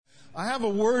I have a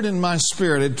word in my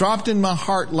spirit. It dropped in my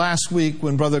heart last week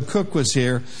when Brother Cook was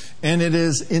here, and it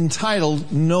is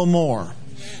entitled, No More.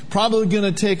 Probably going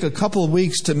to take a couple of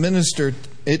weeks to minister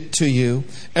it to you.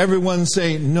 Everyone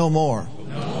say, No more.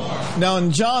 No more. Now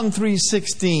in John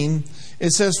 3:16,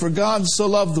 it says, For God so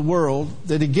loved the world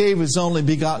that He gave His only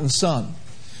begotten Son,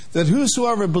 that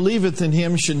whosoever believeth in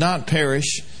Him should not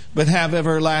perish, but have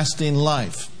everlasting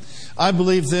life. I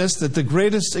believe this, that the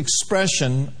greatest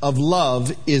expression of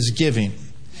love is giving.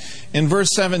 In verse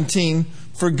 17,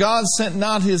 For God sent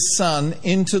not His Son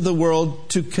into the world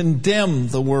to condemn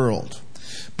the world,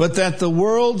 but that the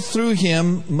world through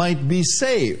Him might be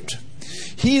saved.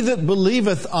 He that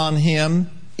believeth on Him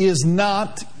is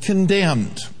not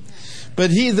condemned,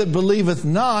 but he that believeth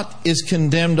not is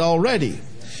condemned already,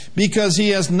 because he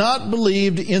has not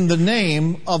believed in the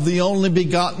name of the only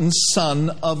begotten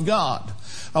Son of God.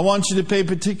 I want you to pay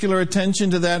particular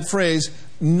attention to that phrase,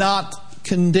 not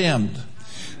condemned.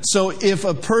 So if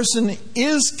a person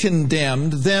is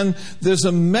condemned, then there's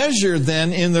a measure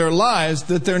then in their lives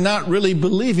that they're not really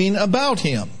believing about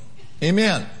Him.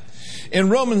 Amen. In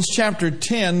Romans chapter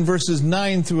 10, verses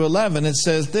 9 through 11, it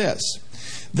says this,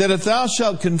 that if thou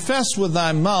shalt confess with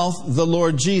thy mouth the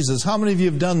Lord Jesus. How many of you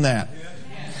have done that?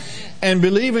 And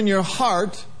believe in your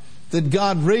heart that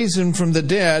God raised Him from the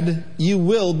dead, you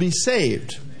will be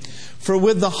saved. For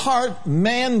with the heart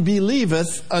man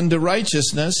believeth unto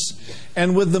righteousness,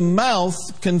 and with the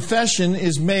mouth confession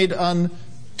is made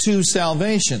unto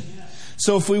salvation.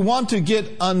 So if we want to get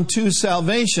unto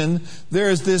salvation,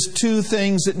 there's this two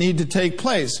things that need to take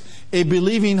place. A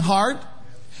believing heart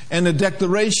and a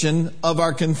declaration of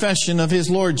our confession of His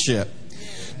Lordship.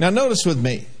 Now notice with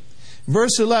me.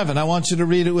 Verse 11, I want you to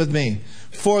read it with me.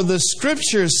 For the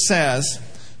Scripture says,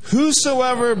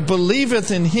 Whosoever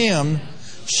believeth in Him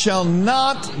shall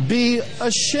not be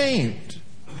ashamed.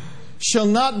 Shall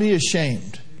not be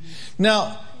ashamed.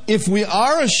 Now, if we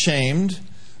are ashamed,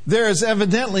 there is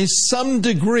evidently some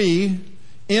degree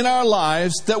in our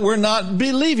lives that we're not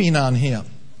believing on Him.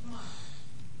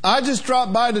 I just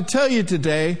dropped by to tell you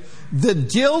today that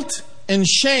guilt and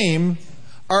shame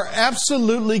are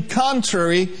absolutely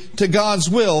contrary to God's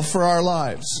will for our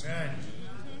lives.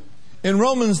 In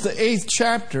Romans, the 8th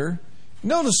chapter,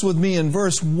 notice with me in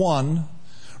verse 1,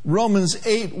 Romans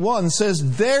 8:1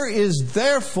 says, There is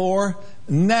therefore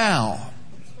now.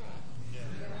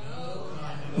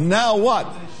 Now what?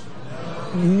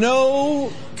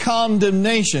 No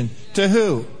condemnation. To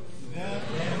who?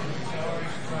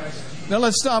 Now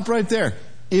let's stop right there.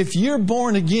 If you're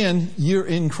born again, you're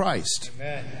in Christ.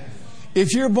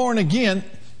 If you're born again,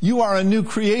 you are a new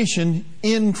creation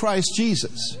in Christ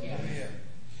Jesus.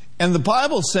 And the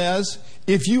Bible says,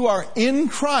 if you are in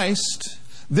Christ,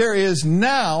 there is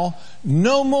now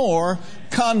no more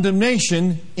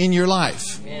condemnation in your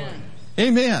life.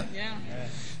 Amen.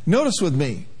 Notice with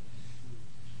me.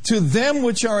 To them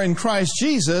which are in Christ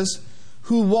Jesus,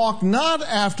 who walk not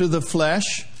after the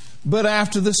flesh, but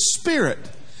after the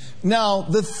Spirit. Now,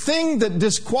 the thing that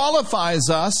disqualifies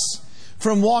us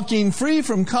from walking free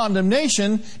from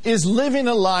condemnation is living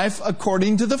a life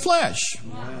according to the flesh.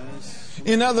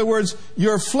 In other words,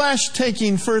 your flesh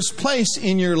taking first place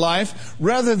in your life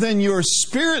rather than your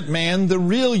spirit man, the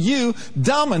real you,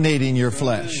 dominating your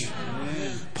flesh.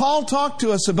 Paul talked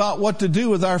to us about what to do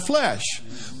with our flesh.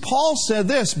 Paul said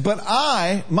this, But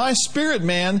I, my spirit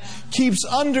man, keeps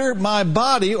under my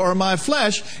body or my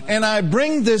flesh, and I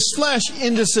bring this flesh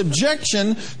into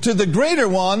subjection to the greater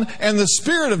one and the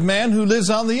spirit of man who lives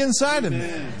on the inside of me.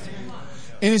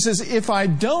 And he says, if I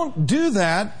don't do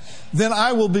that, then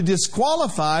I will be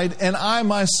disqualified and I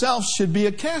myself should be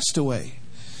a castaway.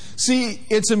 See,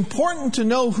 it's important to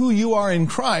know who you are in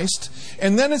Christ,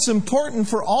 and then it's important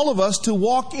for all of us to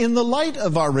walk in the light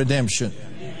of our redemption.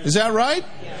 Is that right?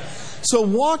 So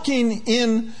walking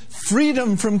in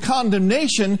freedom from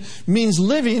condemnation means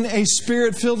living a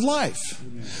Spirit-filled life.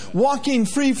 Walking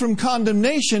free from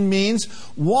condemnation means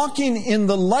walking in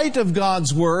the light of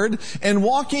God's Word and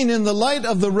walking in the light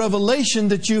of the revelation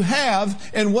that you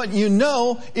have and what you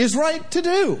know is right to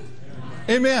do.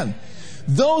 Amen.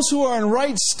 Those who are in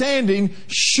right standing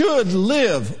should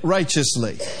live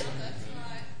righteously.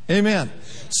 Amen.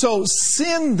 So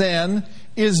sin then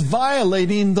is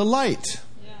violating the light.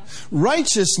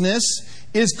 Righteousness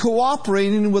is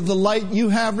cooperating with the light you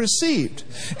have received.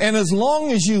 And as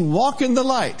long as you walk in the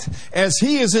light, as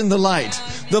He is in the light,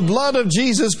 the blood of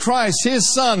Jesus Christ,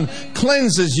 His Son,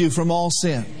 cleanses you from all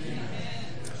sin.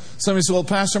 Somebody said, well,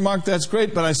 Pastor Mark, that's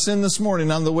great, but I sinned this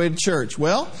morning on the way to church.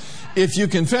 Well, if you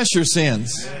confess your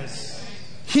sins,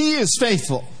 He is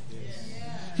faithful.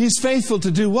 He's faithful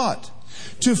to do what?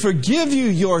 to forgive you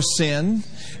your sin,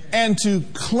 and to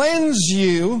cleanse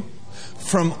you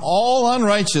from all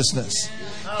unrighteousness.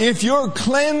 If you're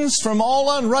cleansed from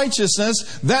all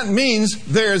unrighteousness, that means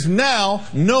there's now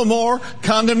no more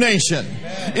condemnation.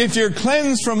 If you're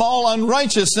cleansed from all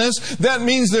unrighteousness, that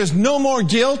means there's no more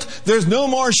guilt, there's no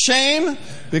more shame,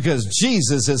 because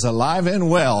Jesus is alive and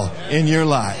well in your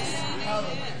life.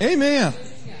 Amen.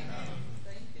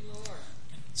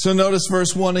 So notice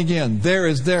verse 1 again. There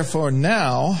is therefore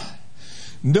now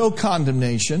no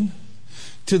condemnation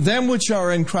to them which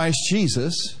are in Christ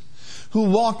Jesus, who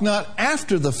walk not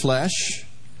after the flesh,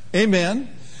 amen,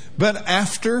 but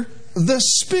after the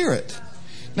Spirit.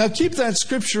 Now keep that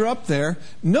scripture up there.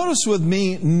 Notice with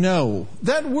me, no.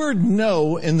 That word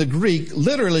no in the Greek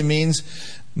literally means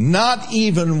not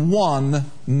even one,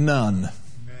 none.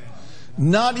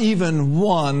 Not even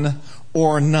one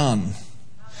or none.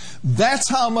 That's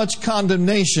how much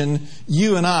condemnation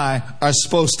you and I are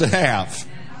supposed to have.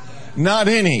 Not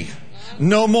any.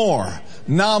 No more.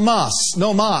 No mas.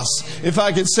 No mas. If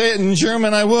I could say it in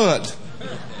German, I would.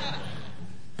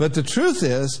 But the truth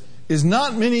is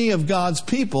not many of God's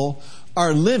people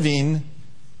are living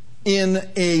in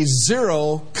a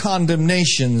zero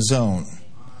condemnation zone.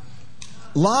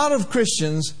 A lot of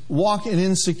Christians walk in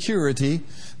insecurity.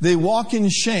 They walk in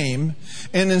shame.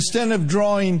 And instead of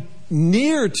drawing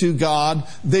near to God,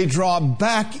 they draw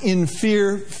back in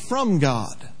fear from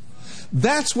God.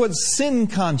 That's what sin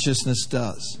consciousness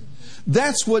does.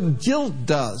 That's what guilt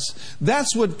does.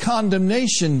 That's what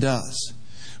condemnation does.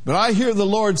 But I hear the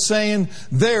Lord saying,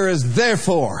 there is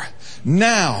therefore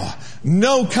now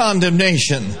no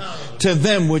condemnation to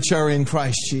them which are in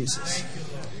Christ Jesus.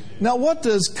 Now, what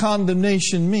does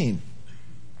condemnation mean?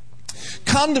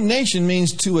 Condemnation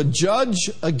means to adjudge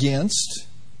against.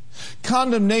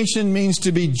 Condemnation means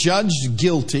to be judged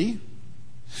guilty.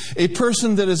 A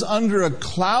person that is under a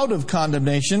cloud of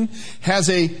condemnation has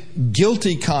a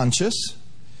guilty conscience.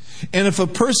 And if a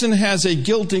person has a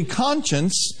guilty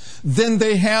conscience, then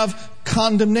they have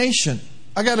condemnation.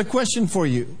 I got a question for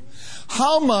you.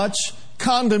 How much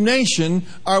condemnation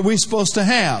are we supposed to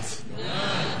have?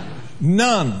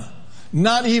 None.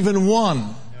 Not even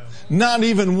one. Not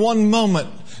even one moment.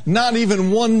 Not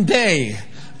even one day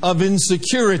of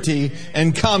insecurity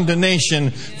and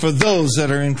condemnation for those that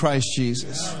are in Christ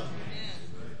Jesus.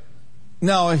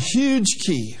 Now, a huge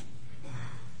key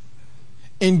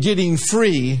in getting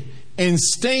free and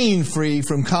staying free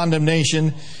from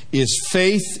condemnation is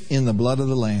faith in the blood of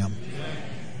the Lamb.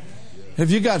 Have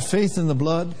you got faith in the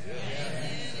blood?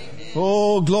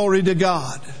 Oh, glory to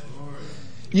God.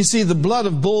 You see, the blood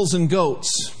of bulls and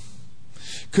goats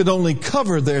could only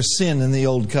cover their sin in the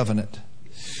old covenant.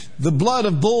 The blood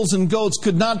of bulls and goats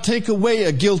could not take away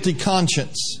a guilty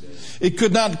conscience. It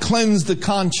could not cleanse the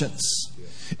conscience.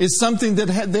 It's something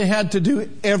that they had to do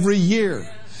every year.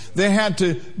 They had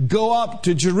to go up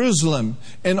to Jerusalem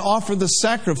and offer the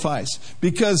sacrifice,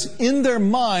 because in their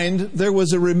mind there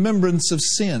was a remembrance of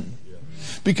sin.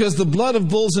 Because the blood of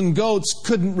bulls and goats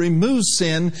couldn't remove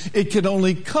sin, it could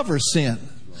only cover sin.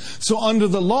 So under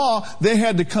the law, they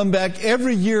had to come back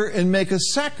every year and make a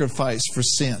sacrifice for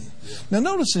sin. Now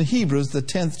notice in Hebrews, the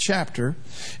 10th chapter,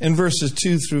 in verses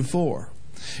 2 through 4.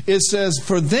 It says,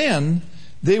 for then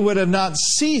they would have not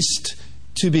ceased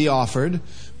to be offered,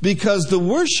 because the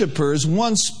worshippers,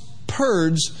 once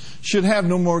purged, should have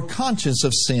no more conscience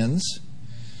of sins.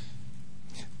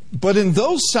 But in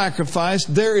those sacrifices,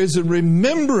 there is a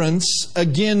remembrance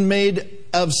again made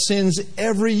of sins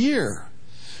every year.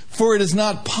 For it is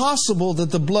not possible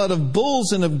that the blood of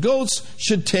bulls and of goats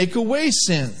should take away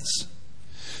sins.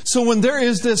 So when there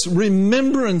is this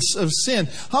remembrance of sin,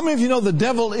 how many of you know the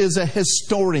devil is a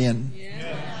historian?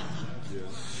 Yeah.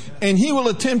 And he will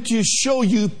attempt to show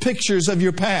you pictures of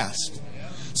your past.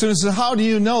 So he says, how do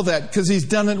you know that? Because he's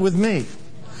done it with me.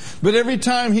 But every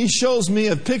time he shows me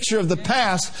a picture of the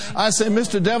past, I say,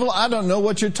 Mr. Devil, I don't know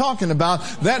what you're talking about.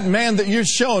 That man that you're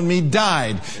showing me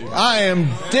died. I am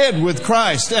dead with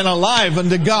Christ and alive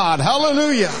unto God.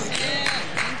 Hallelujah.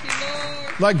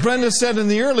 Like Brenda said in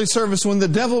the early service, when the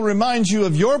devil reminds you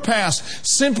of your past,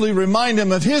 simply remind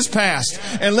him of his past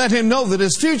and let him know that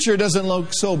his future doesn't look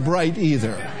so bright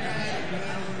either.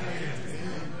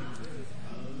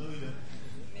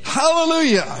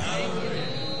 Hallelujah.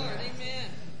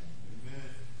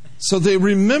 So they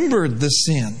remembered the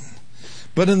sin.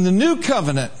 But in the new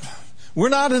covenant, we're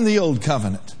not in the old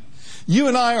covenant. You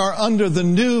and I are under the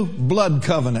new blood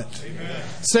covenant. Amen.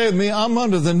 Say with me, I'm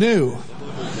under the new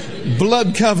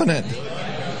blood covenant.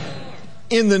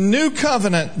 In the new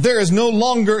covenant, there is no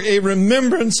longer a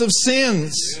remembrance of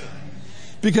sins.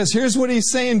 Because here's what he's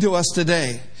saying to us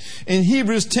today. In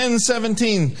Hebrews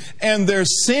 10:17, and their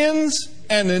sins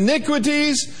and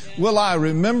iniquities will I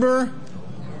remember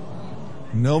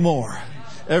no more.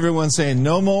 Everyone saying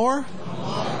no more.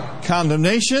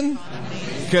 Condemnation,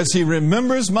 because He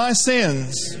remembers my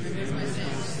sins.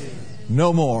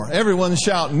 No more. Everyone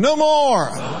shout, no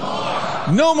more.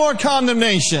 No more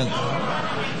condemnation.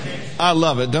 I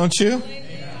love it, don't you?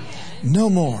 No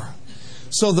more.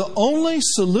 So the only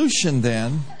solution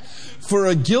then for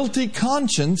a guilty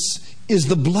conscience is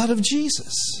the blood of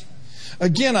Jesus.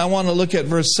 Again, I want to look at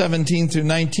verse 17 through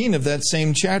 19 of that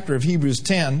same chapter of Hebrews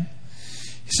 10.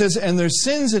 He says, and their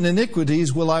sins and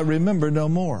iniquities will I remember no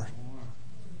more.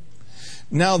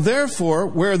 Now therefore,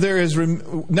 where there is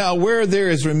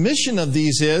remission of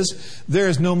these there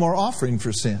is no more offering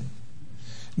for sin.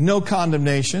 No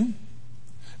condemnation,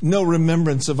 no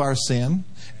remembrance of our sin,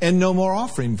 and no more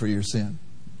offering for your sin.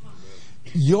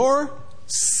 Your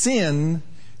sin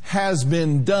has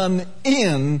been done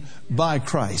in by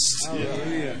Christ.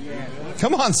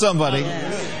 Come on, somebody.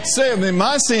 Say with me,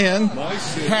 my sin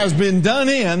has been done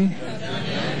in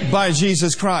by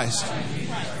Jesus Christ.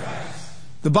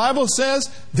 The Bible says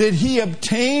that He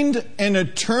obtained an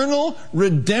eternal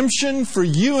redemption for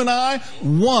you and I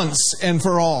once and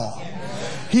for all.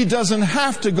 He doesn't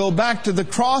have to go back to the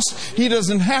cross. He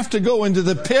doesn't have to go into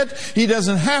the pit. He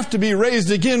doesn't have to be raised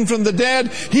again from the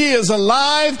dead. He is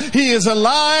alive. He is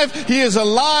alive. He is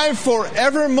alive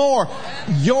forevermore.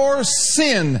 Your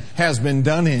sin has been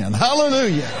done in.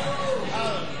 Hallelujah.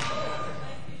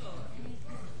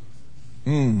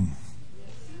 Do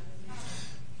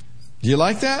you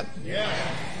like that? Yeah.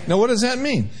 Now, what does that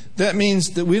mean? That means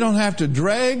that we don't have to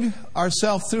drag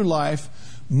ourselves through life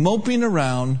moping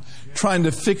around trying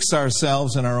to fix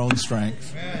ourselves in our own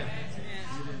strength.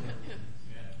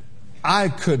 I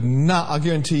could not, I'll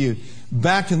guarantee you,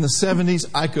 back in the 70s,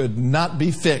 I could not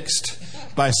be fixed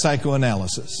by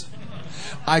psychoanalysis.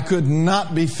 I could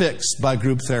not be fixed by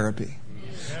group therapy.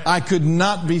 I could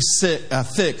not be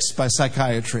fixed by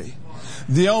psychiatry.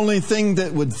 The only thing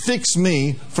that would fix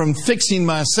me from fixing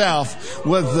myself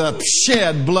was the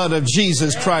shed blood of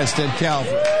Jesus Christ at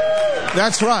Calvary.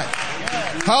 That's right.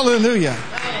 Hallelujah.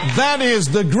 That is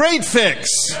the great fix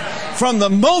from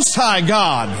the Most High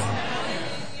God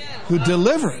who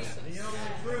delivered.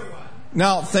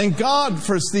 Now, thank God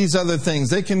for these other things.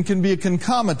 They can be a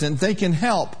concomitant. They can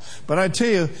help. But I tell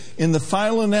you, in the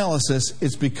final analysis,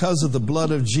 it's because of the blood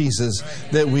of Jesus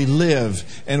that we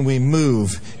live and we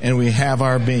move and we have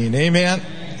our being. Amen?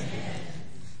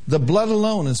 The blood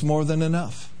alone is more than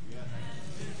enough.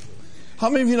 How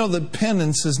many of you know that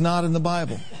penance is not in the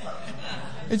Bible?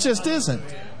 It just isn't.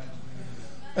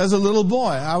 As a little boy,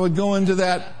 I would go into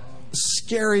that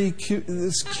scary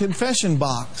confession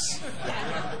box.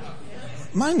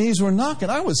 My knees were knocking.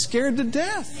 I was scared to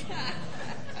death.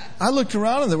 I looked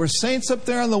around and there were saints up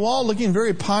there on the wall looking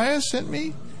very pious at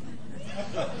me.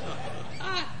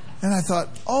 And I thought,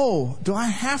 oh, do I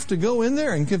have to go in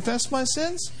there and confess my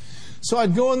sins? So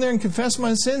I'd go in there and confess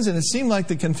my sins, and it seemed like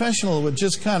the confessional would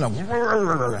just kind of...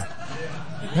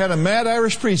 had a mad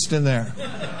Irish priest in there.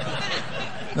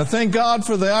 Now, thank God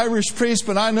for the Irish priest,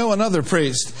 but I know another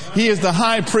priest. He is the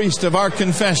high priest of our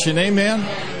confession. Amen?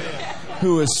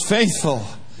 Who is faithful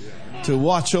to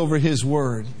watch over His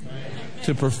word,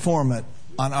 to perform it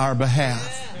on our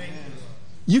behalf.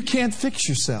 You can't fix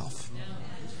yourself.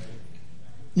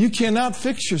 You cannot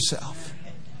fix yourself.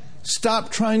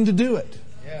 Stop trying to do it.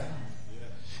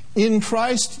 In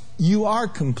Christ, you are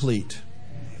complete.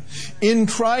 In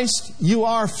Christ, you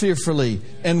are fearfully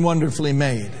and wonderfully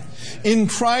made. In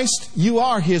Christ, you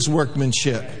are His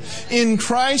workmanship. In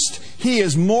Christ, He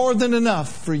is more than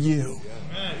enough for you.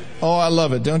 Oh, I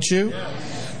love it, don't you?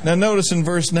 Now notice in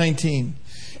verse 19,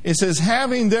 it says,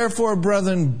 having therefore,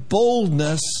 brethren,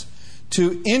 boldness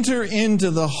to enter into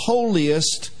the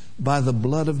holiest by the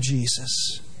blood of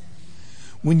Jesus.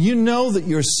 When you know that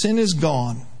your sin is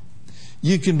gone,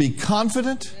 you can be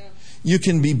confident, you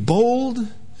can be bold,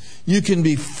 you can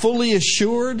be fully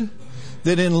assured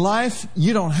that in life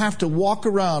you don't have to walk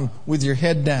around with your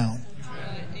head down.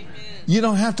 You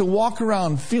don't have to walk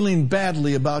around feeling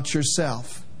badly about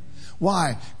yourself.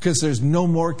 Why? Because there's no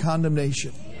more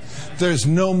condemnation. There's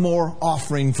no more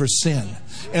offering for sin.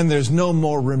 And there's no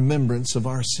more remembrance of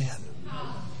our sin.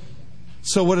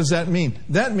 So what does that mean?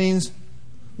 That means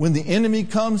when the enemy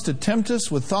comes to tempt us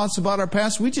with thoughts about our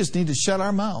past, we just need to shut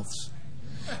our mouths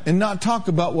and not talk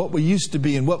about what we used to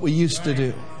be and what we used to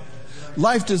do.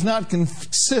 Life does not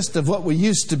consist of what we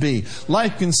used to be.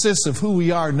 Life consists of who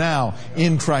we are now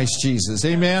in Christ Jesus.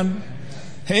 Amen?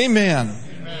 Amen.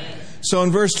 So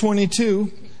in verse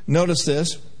 22, notice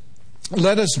this.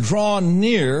 Let us draw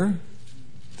near.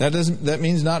 That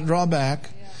means not draw back.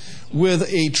 With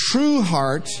a true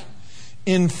heart,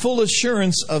 in full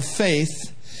assurance of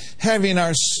faith, having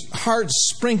our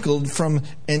hearts sprinkled from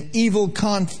an evil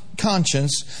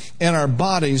conscience and our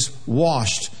bodies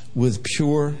washed with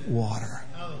pure water.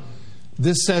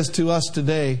 This says to us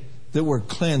today that we're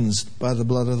cleansed by the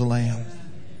blood of the Lamb.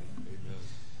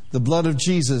 The blood of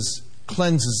Jesus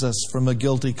cleanses us from a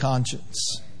guilty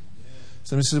conscience.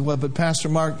 Somebody says, well, but Pastor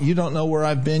Mark, you don't know where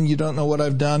I've been. You don't know what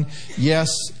I've done. Yes,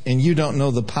 and you don't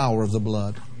know the power of the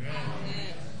blood.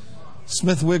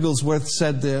 Smith Wigglesworth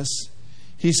said this.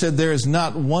 He said, there is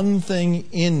not one thing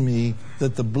in me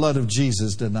that the blood of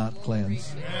Jesus did not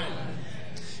cleanse.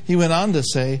 He went on to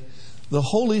say, the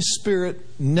Holy Spirit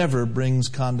never brings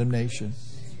condemnation.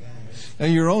 Now,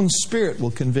 your own spirit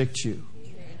will convict you.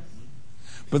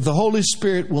 But the Holy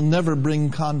Spirit will never bring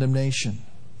condemnation.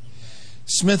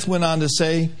 Smith went on to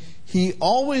say, He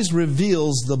always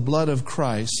reveals the blood of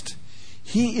Christ.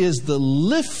 He is the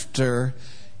lifter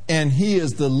and He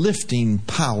is the lifting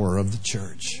power of the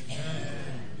church.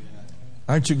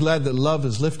 Aren't you glad that love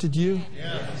has lifted you?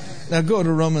 Yes. Now go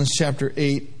to Romans chapter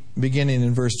 8, beginning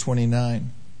in verse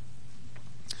 29.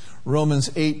 Romans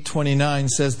 8:29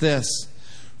 says this,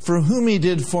 for whom He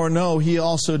did foreknow, He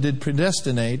also did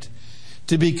predestinate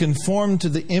to be conformed to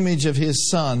the image of His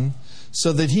Son,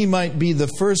 so that He might be the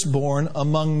firstborn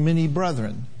among many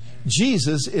brethren.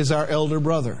 Jesus is our elder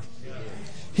brother.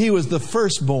 He was the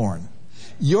firstborn.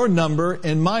 Your number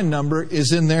and my number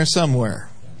is in there somewhere.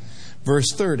 Verse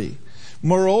 30.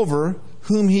 Moreover,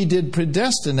 whom He did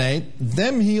predestinate,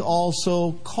 them He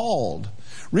also called.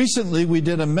 Recently we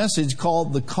did a message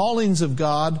called The Callings of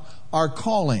God Are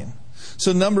Calling.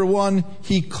 So number one,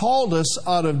 He called us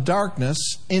out of darkness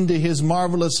into His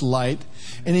marvelous light,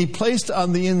 and He placed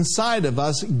on the inside of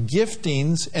us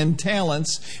giftings and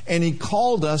talents, and He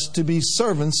called us to be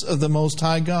servants of the Most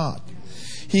High God.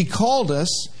 He called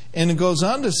us, and it goes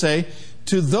on to say,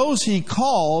 to those He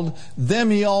called, them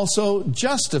He also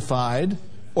justified,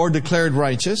 or declared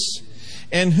righteous,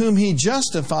 and whom He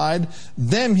justified,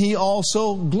 them He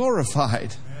also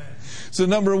glorified. So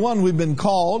number one, we've been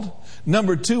called.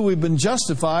 Number two, we've been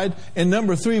justified. And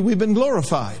number three, we've been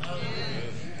glorified.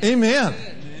 Amen.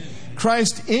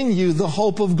 Christ in you, the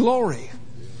hope of glory.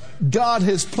 God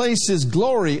has placed His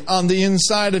glory on the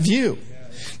inside of you.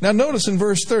 Now notice in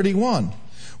verse 31,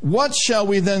 what shall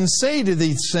we then say to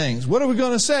these things? What are we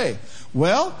going to say?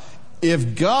 Well,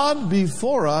 if God be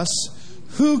for us,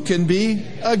 who can be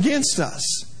against us?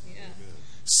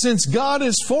 Since God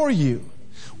is for you,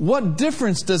 what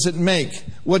difference does it make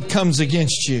what comes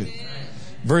against you?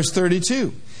 Verse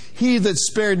 32. He that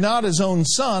spared not His own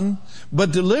Son,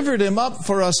 but delivered Him up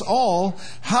for us all,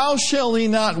 how shall He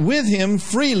not with Him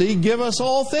freely give us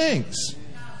all things?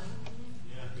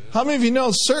 How many of you know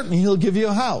certainly He'll give you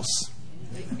a house?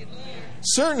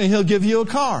 Certainly He'll give you a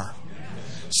car.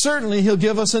 Certainly He'll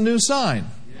give us a new sign.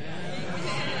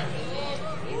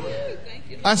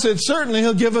 I said certainly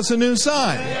He'll give us a new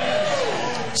sign.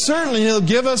 Certainly He'll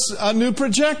give us a new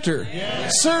projector.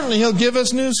 Certainly He'll give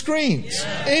us new screens.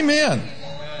 Amen.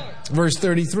 Verse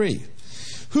 33.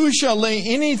 Who shall lay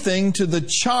anything to the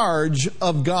charge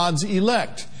of God's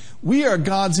elect? We are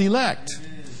God's elect.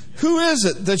 Who is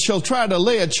it that shall try to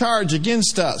lay a charge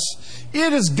against us?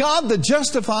 It is God that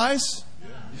justifies.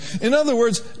 In other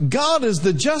words, God is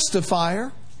the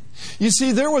justifier. You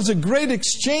see, there was a great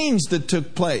exchange that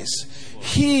took place.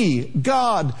 He,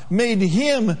 God, made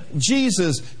Him,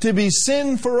 Jesus, to be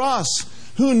sin for us,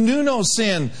 who knew no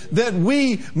sin, that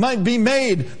we might be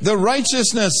made the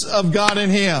righteousness of God in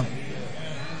Him.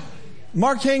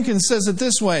 Mark Hankins says it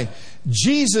this way,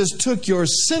 Jesus took your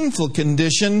sinful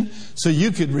condition so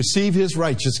you could receive His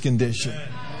righteous condition.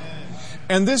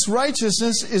 And this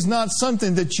righteousness is not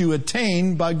something that you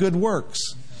attain by good works.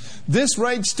 This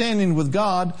right standing with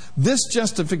God, this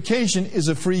justification is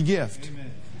a free gift.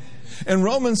 And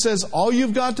Romans says all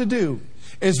you've got to do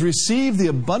is receive the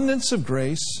abundance of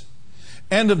grace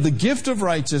and of the gift of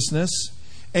righteousness,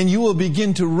 and you will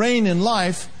begin to reign in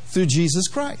life through Jesus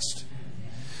Christ.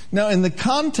 Now, in the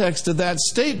context of that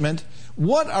statement,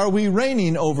 what are we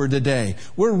reigning over today?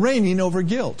 We're reigning over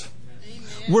guilt.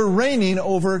 We're reigning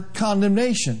over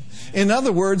condemnation. In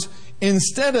other words,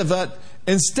 instead of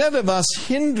us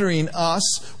hindering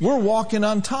us, we're walking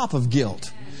on top of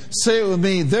guilt. Say it with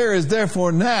me, there is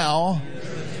therefore now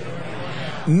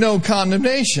no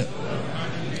condemnation.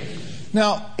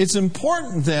 Now, it's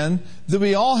important then that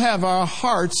we all have our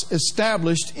hearts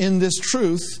established in this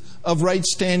truth of right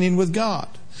standing with God.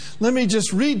 Let me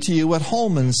just read to you what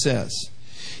Holman says.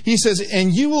 He says,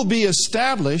 and you will be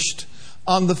established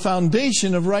on the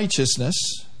foundation of righteousness.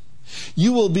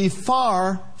 You will be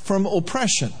far from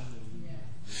oppression.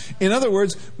 In other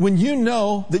words, when you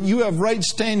know that you have right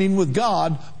standing with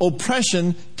God,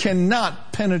 oppression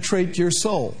cannot penetrate your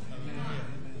soul.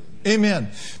 Amen.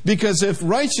 Because if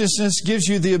righteousness gives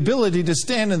you the ability to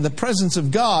stand in the presence of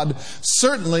God,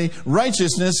 certainly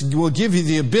righteousness will give you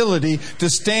the ability to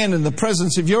stand in the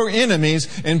presence of your enemies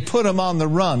and put them on the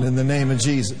run in the name of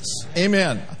Jesus.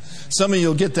 Amen. Some of you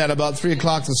will get that about 3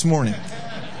 o'clock this morning.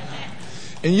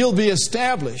 And you'll be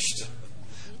established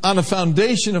on a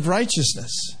foundation of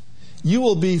righteousness. You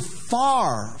will be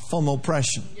far from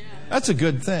oppression. That's a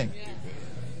good thing.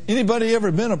 Anybody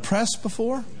ever been oppressed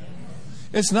before?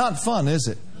 It's not fun, is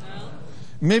it?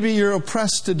 Maybe you're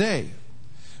oppressed today.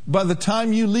 By the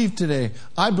time you leave today,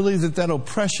 I believe that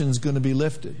oppression is going to be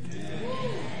lifted.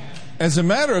 As a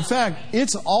matter of fact,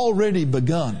 it's already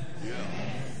begun.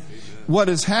 What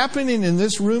is happening in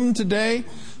this room today,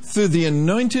 through the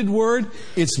anointed word,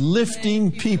 it's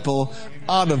lifting people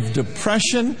out of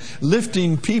depression,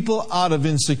 lifting people out of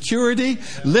insecurity,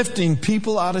 lifting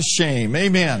people out of shame.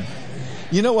 Amen.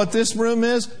 You know what this room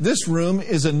is? This room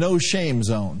is a no shame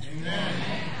zone.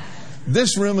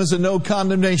 This room is a no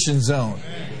condemnation zone.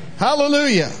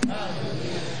 Hallelujah.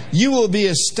 You will be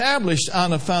established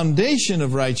on a foundation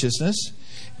of righteousness,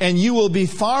 and you will be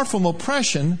far from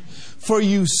oppression, for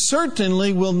you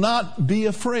certainly will not be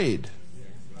afraid.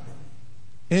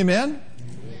 Amen?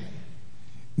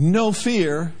 No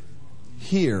fear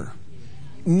here.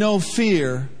 No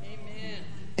fear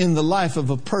in the life of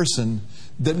a person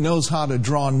that knows how to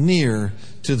draw near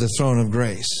to the throne of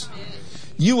grace.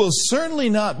 You will certainly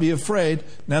not be afraid.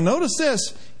 Now notice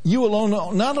this. You will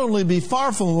not only be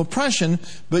far from oppression,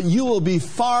 but you will be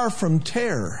far from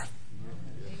terror.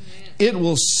 It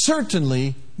will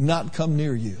certainly not come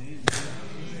near you.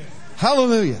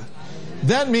 Hallelujah.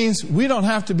 That means we don't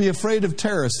have to be afraid of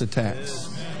terrorist attacks.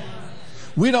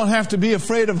 We don't have to be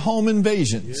afraid of home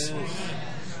invasions.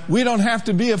 We don't have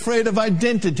to be afraid of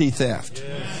identity theft.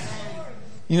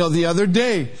 You know, the other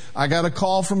day, I got a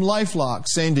call from LifeLock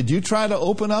saying, did you try to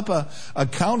open up an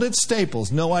account at Staples?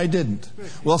 No, I didn't.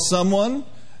 Well, someone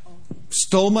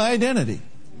stole my identity.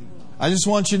 I just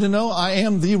want you to know I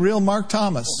am the real Mark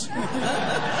Thomas.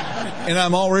 And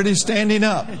I'm already standing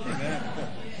up.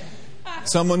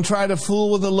 Someone tried to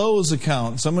fool with a Lowe's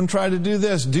account. Someone tried to do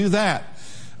this, do that.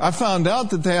 I found out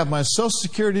that they have my Social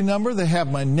Security number, they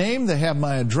have my name, they have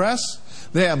my address,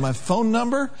 they have my phone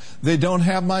number, they don't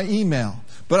have my email.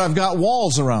 But I've got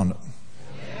walls around them.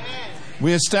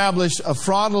 We established a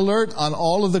fraud alert on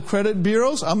all of the credit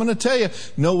bureaus. I'm going to tell you,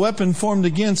 no weapon formed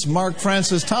against Mark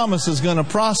Francis Thomas is going to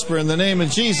prosper in the name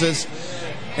of Jesus.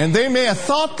 And they may have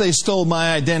thought they stole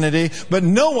my identity, but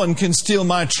no one can steal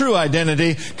my true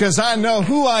identity, because I know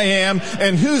who I am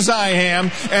and whose I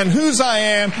am, and whose I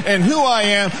am and who I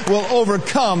am will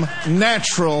overcome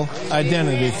natural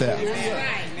identity theft.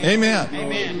 Amen.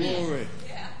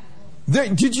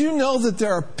 Did you know that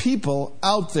there are people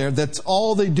out there that's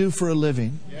all they do for a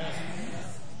living?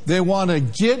 They want to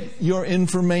get your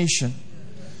information.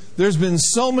 There's been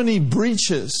so many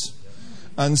breaches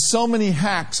and so many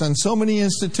hacks on so many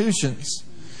institutions.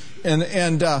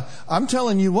 And I'm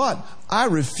telling you what, I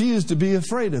refuse to be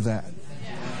afraid of that.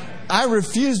 I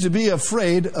refuse to be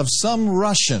afraid of some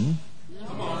Russian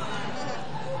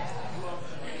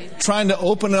trying to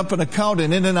open up an account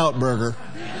in In-N-Out Burger.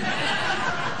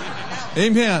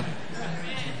 Amen.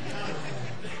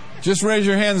 Just raise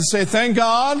your hands and say, thank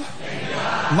God,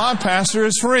 my pastor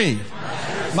is free.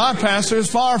 My pastor is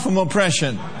far from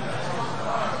oppression.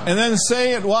 And then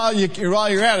say it while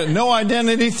you're at it. No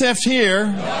identity theft here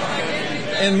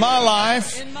in my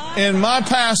life, in my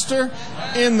pastor,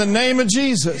 in the name of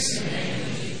Jesus.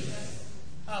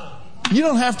 You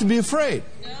don't have to be afraid.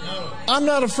 I'm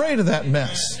not afraid of that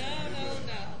mess.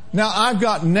 Now, I've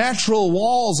got natural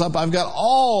walls up. I've got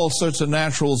all sorts of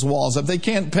natural walls up. They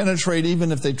can't penetrate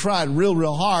even if they tried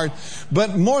real hard.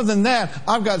 But more than that,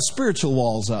 I've got spiritual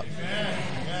walls up.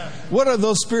 What are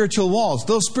those spiritual walls?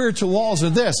 Those spiritual walls are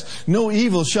this. No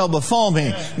evil shall befall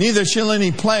me, neither shall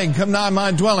any plague come nigh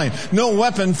my dwelling. No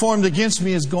weapon formed against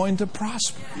me is going to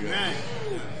prosper.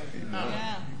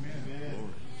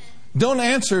 Don't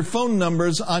answer phone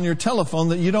numbers on your telephone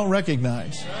that you don't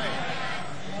recognize.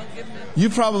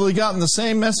 You've probably gotten the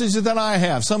same message that I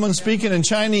have. Someone speaking in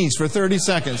Chinese for 30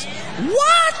 seconds.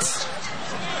 What?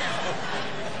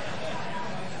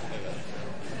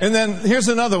 And then here's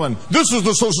another one. This is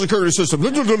the Social Security system.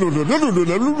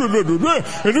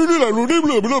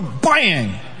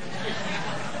 Bang!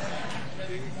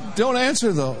 Don't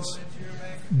answer those.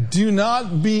 Do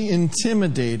not be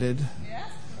intimidated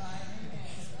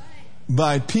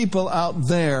by people out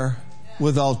there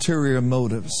with ulterior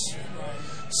motives.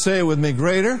 Say it with me.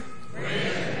 Greater.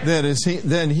 That is he.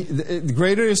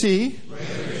 Greater is he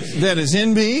that is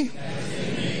in me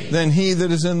than he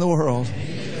that is in the world.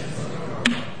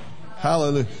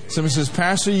 Hallelujah. Somebody says,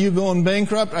 Pastor, you going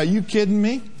bankrupt? Are you kidding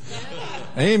me?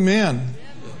 Amen.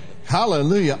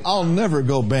 Hallelujah. I'll never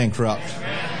go bankrupt.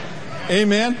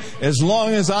 Amen. As long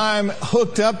as I'm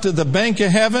hooked up to the bank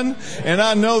of heaven and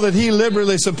I know that He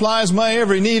liberally supplies my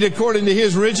every need according to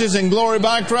His riches and glory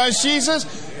by Christ Jesus,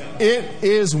 it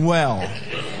is well.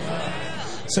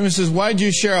 Somebody says, why'd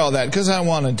you share all that? Because I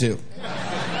wanted to.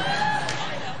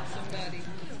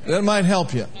 That might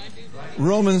help you.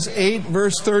 Romans 8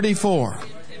 verse 34.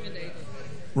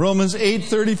 Romans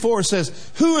 8:34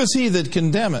 says, who is he that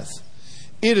condemneth?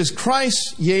 It is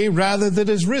Christ, yea, rather, that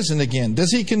is risen again.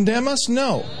 Does He condemn us?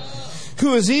 No.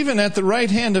 Who is even at the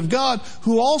right hand of God,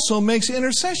 who also makes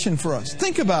intercession for us.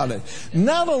 Think about it.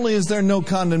 Not only is there no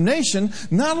condemnation,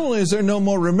 not only is there no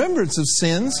more remembrance of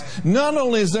sins, not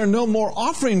only is there no more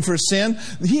offering for sin,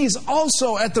 He's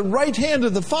also at the right hand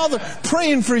of the Father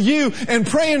praying for you and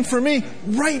praying for me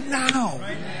right now.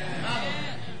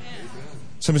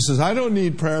 Somebody says, I don't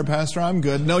need prayer, Pastor. I'm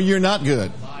good. No, you're not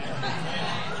good.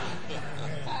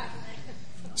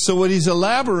 So what he's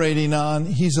elaborating on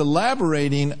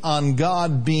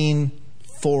God being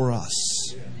for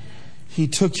us. He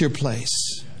took your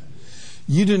place.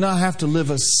 You do not have to live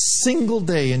a single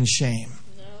day in shame.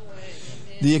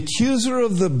 The accuser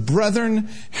of the brethren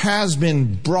has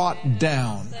been brought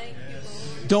down.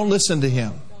 Don't listen to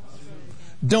him.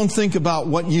 Don't think about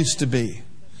what used to be.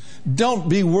 Don't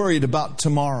be worried about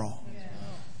tomorrow.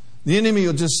 The enemy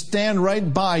will just stand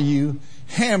right by you,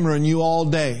 hammering you all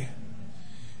day.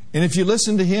 And if you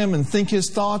listen to him and think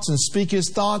his thoughts and speak his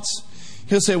thoughts,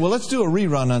 he'll say, well, let's do a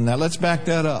rerun on that. Let's back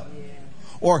that up.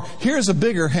 Or here's a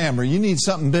bigger hammer. You need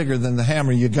something bigger than the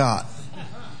hammer you got.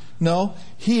 No,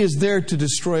 he is there to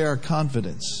destroy our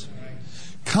confidence.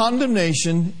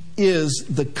 Condemnation is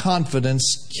the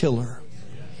confidence killer.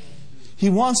 He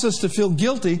wants us to feel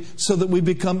guilty so that we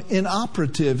become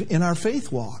inoperative in our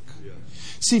faith walk.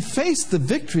 See, faith's the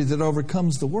victory that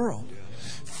overcomes the world.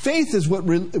 Faith is what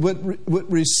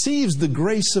receives the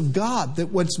grace of God, that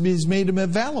what's made Him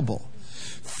available.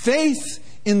 Faith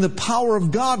in the power of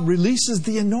God releases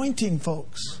the anointing,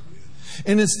 folks.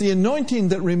 And it's the anointing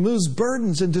that removes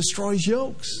burdens and destroys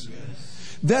yokes.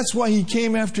 That's why He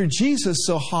came after Jesus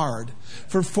so hard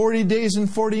for 40 days and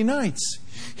 40 nights.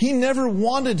 He never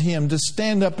wanted Him to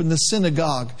stand up in the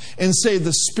synagogue and say,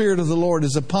 the Spirit of the Lord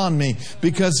is upon me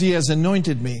because He has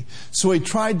anointed me. So He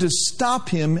tried to stop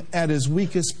Him at His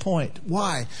weakest point.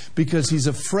 Why? Because He's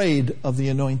afraid of the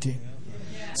anointing.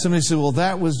 Somebody said, well,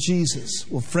 that was Jesus.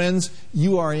 Well, friends,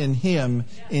 you are in Him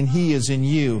and He is in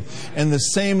you. And the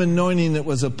same anointing that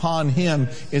was upon Him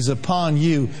is upon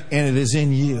you and it is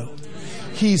in you.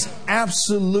 He's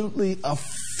absolutely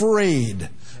afraid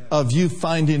of you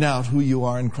finding out who you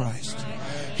are in Christ.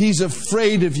 He's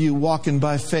afraid of you walking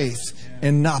by faith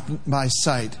and not by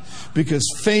sight, because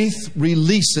faith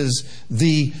releases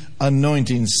the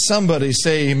anointing. Somebody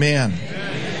say amen.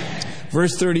 Amen.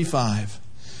 Verse 35.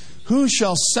 Who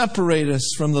shall separate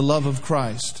us from the love of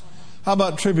Christ? How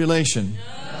about tribulation?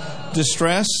 No.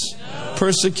 Distress? No.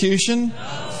 Persecution?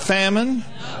 No. Famine?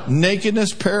 No.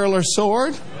 Nakedness, peril, or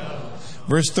sword? No.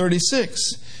 Verse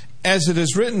 36. As it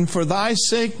is written, for thy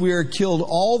sake we are killed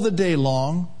all the day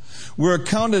long. We are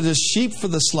counted as sheep for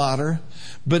the slaughter.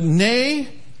 But nay,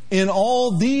 in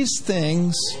all these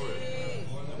things...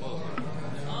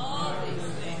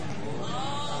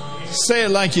 Say it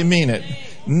like you mean it.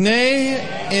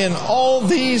 Nay, in all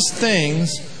these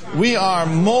things we are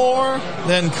more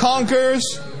than conquerors.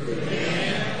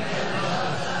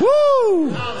 Woo!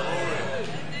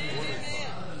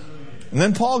 And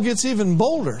then Paul gets even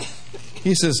bolder.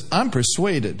 He says, I'm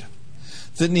persuaded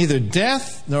that neither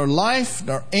death, nor life,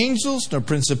 nor angels, nor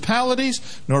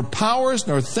principalities, nor powers,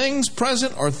 nor things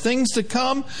present, or things to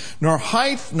come, nor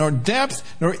height, nor depth,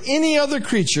 nor any other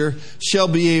creature shall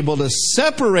be able to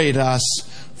separate us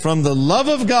from the love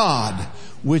of God,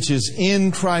 which is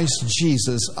in Christ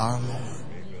Jesus our Lord.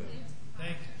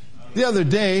 The other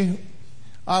day,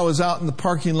 I was out in the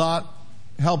parking lot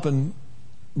helping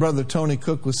Brother Tony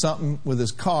cook with something with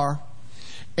his car.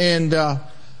 And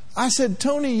I said,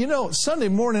 Tony, Sunday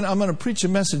morning I'm going to preach a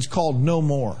message called No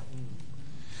More.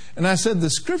 And I said, the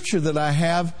scripture that I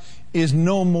have is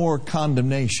no more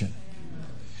condemnation.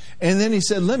 And then he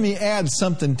said, let me add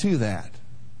something to that.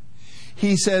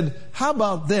 He said, how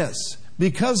about this?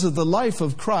 Because of the life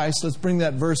of Christ, let's bring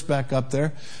that verse back up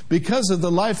there. Because of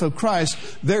the life of Christ,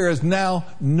 there is now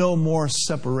no more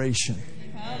separation.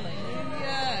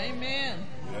 Hallelujah. Amen.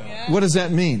 Yeah. What does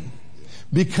that mean?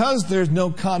 Because there's no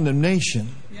condemnation,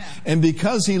 and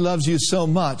because He loves you so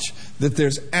much that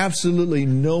there's absolutely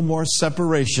no more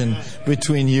separation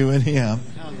between you and Him.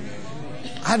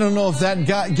 I don't know if that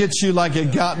gets you like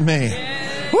it got me.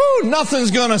 Woo,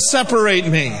 nothing's going to separate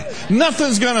me.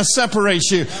 Nothing's going to separate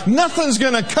you. Nothing's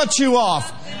going to cut you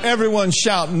off. Everyone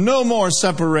shout, no more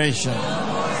separation.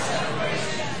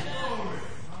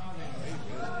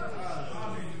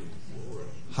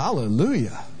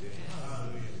 Hallelujah.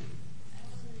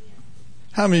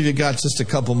 How many of you got just a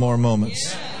couple more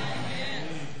moments?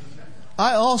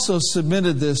 I also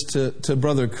submitted this to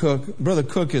Brother Cook. Brother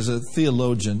Cook is a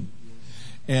theologian,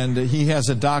 and he has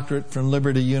a doctorate from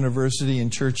Liberty University in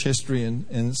church history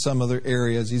and some other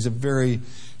areas. He's a very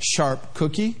sharp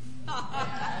cookie.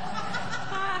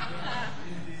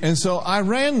 And so I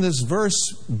ran this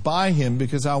verse by him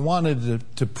because I wanted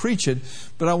to preach it,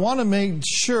 but I want to make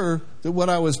sure that what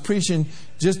I was preaching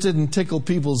just didn't tickle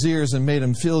people's ears and made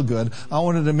them feel good. I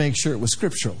wanted to make sure it was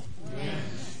scriptural.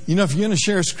 You know, if you're going to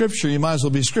share Scripture, you might as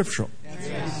well be scriptural.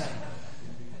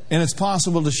 And it's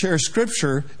possible to share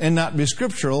Scripture and not be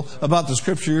scriptural about the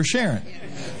Scripture you're sharing.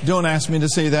 Don't ask me to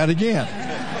say that again.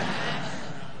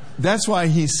 That's why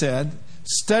he said,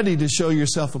 study to show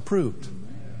yourself approved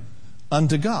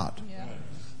unto God.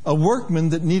 A workman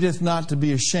that needeth not to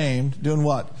be ashamed, doing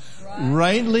what?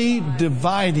 Rightly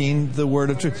dividing the word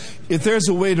of truth. If there's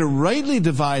a way to rightly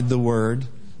divide the word,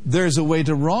 there's a way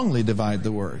to wrongly divide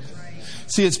the word.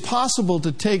 See, it's possible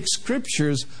to take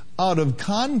scriptures out of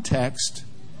context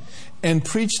and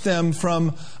preach them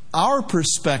from our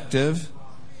perspective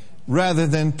rather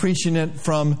than preaching it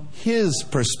from his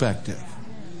perspective.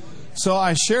 So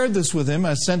I shared this with him.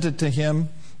 I sent it to him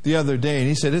the other day, and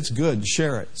he said, it's good,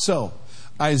 share it. So,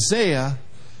 Isaiah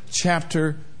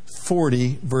chapter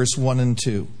 40, verse 1 and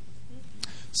 2.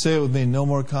 Say it with me, no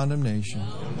more condemnation.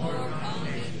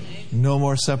 No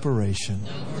more separation.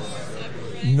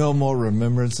 No more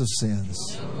remembrance of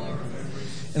sins.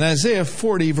 In Isaiah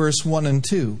 40, verse 1 and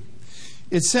 2,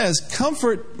 it says,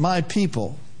 comfort my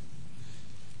people,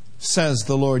 says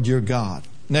the Lord your God.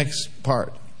 Next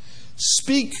part.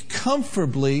 Speak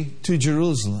comfortably to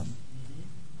Jerusalem,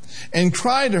 and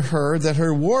cry to her that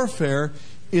her warfare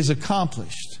is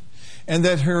accomplished, and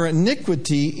that her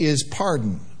iniquity is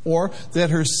pardoned, or that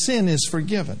her sin is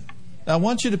forgiven. Now, I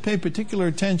want you to pay particular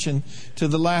attention to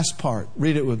the last part.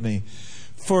 Read it with me.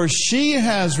 For she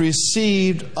has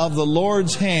received of the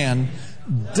Lord's hand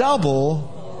double.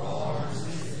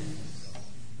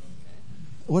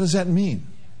 What does that mean?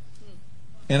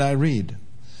 And I read,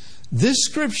 this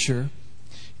scripture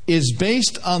is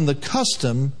based on the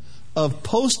custom of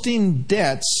posting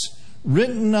debts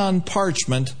written on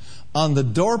parchment on the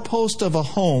doorpost of a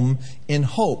home in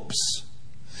hopes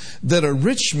that a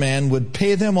rich man would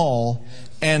pay them all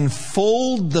and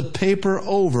fold the paper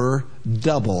over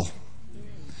double.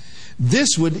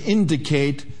 This would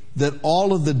indicate that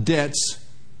all of the debts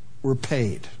were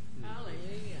paid.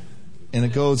 Hallelujah. And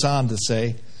it goes on to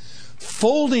say,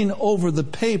 folding over the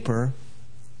paper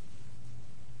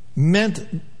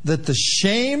meant that the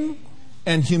shame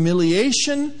and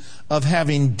humiliation of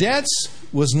having debts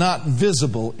was not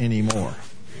visible anymore.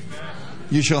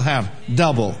 You shall have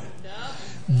double.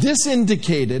 This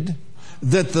indicated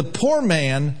that the poor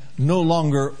man no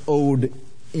longer owed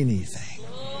anything.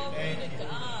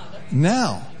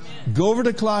 Now, go over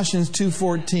to Colossians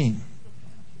 2:14.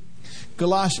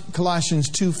 Colossians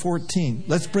 2:14.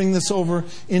 Let's bring this over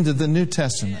into the New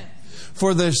Testament.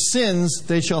 For their sins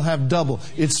they shall have double.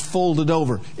 It's folded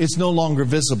over. It's no longer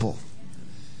visible.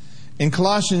 In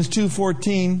Colossians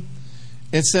 2:14,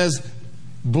 it says,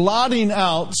 blotting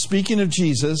out, speaking of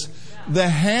Jesus, the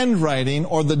handwriting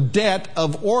or the debt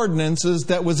of ordinances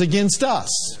that was against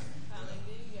us,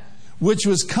 which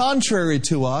was contrary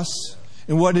to us.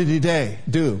 And what did he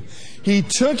do? He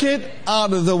took it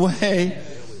out of the way.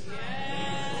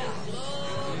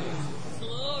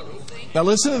 Now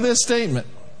listen to this statement.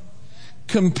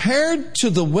 Compared to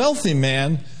the wealthy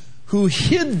man who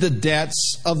hid the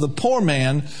debts of the poor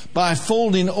man by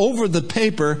folding over the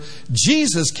paper,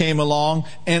 Jesus came along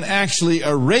and actually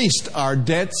erased our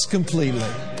debts completely.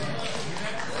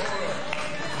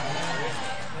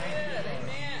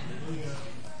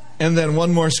 And then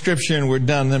one more scripture and we're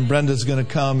done. Then Brenda's going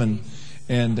to come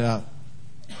and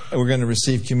we're going to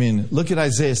receive communion. Look at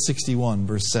Isaiah 61,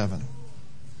 verse 7.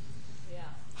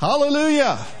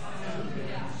 Hallelujah!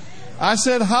 I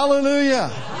said hallelujah!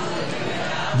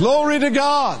 Hallelujah. Glory to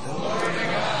God! Glory to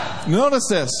God. Notice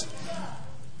this.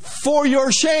 For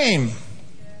your shame,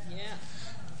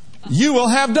 you will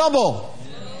have double.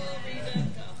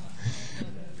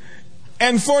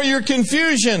 And for your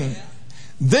confusion,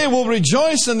 They will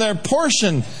rejoice in their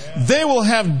portion. They will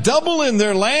have double in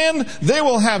their land. They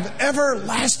will have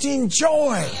everlasting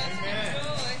joy.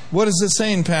 What is it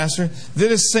saying, Pastor?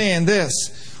 That is saying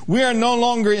this. We are no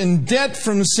longer in debt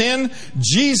from sin.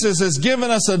 Jesus has given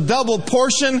us a double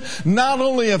portion, not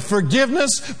only of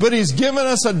forgiveness, but He's given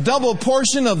us a double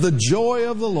portion of the joy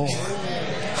of the Lord.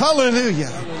 Hallelujah.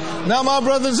 Now, my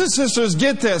brothers and sisters,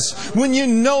 get this. When you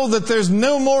know that there's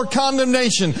no more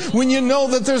condemnation, when you know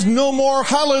that there's no more,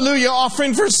 hallelujah,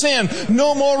 offering for sin,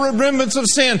 no more remembrance of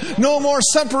sin, no more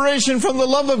separation from the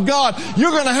love of God,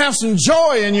 you're going to have some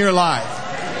joy in your life.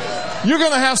 You're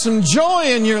going to have some joy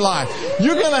in your life.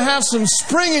 You're going to have some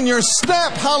spring in your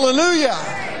step. Hallelujah.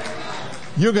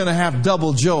 You're going to have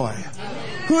double joy.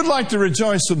 Who would like to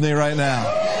rejoice with me right now?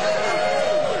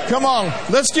 Come on.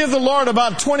 Let's give the Lord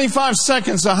about 25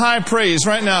 seconds of high praise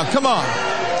right now. Come on.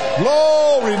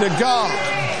 Glory to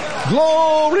God.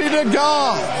 Glory to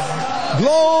God.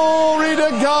 Glory to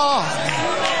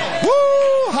God.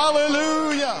 Woo! Hallelujah.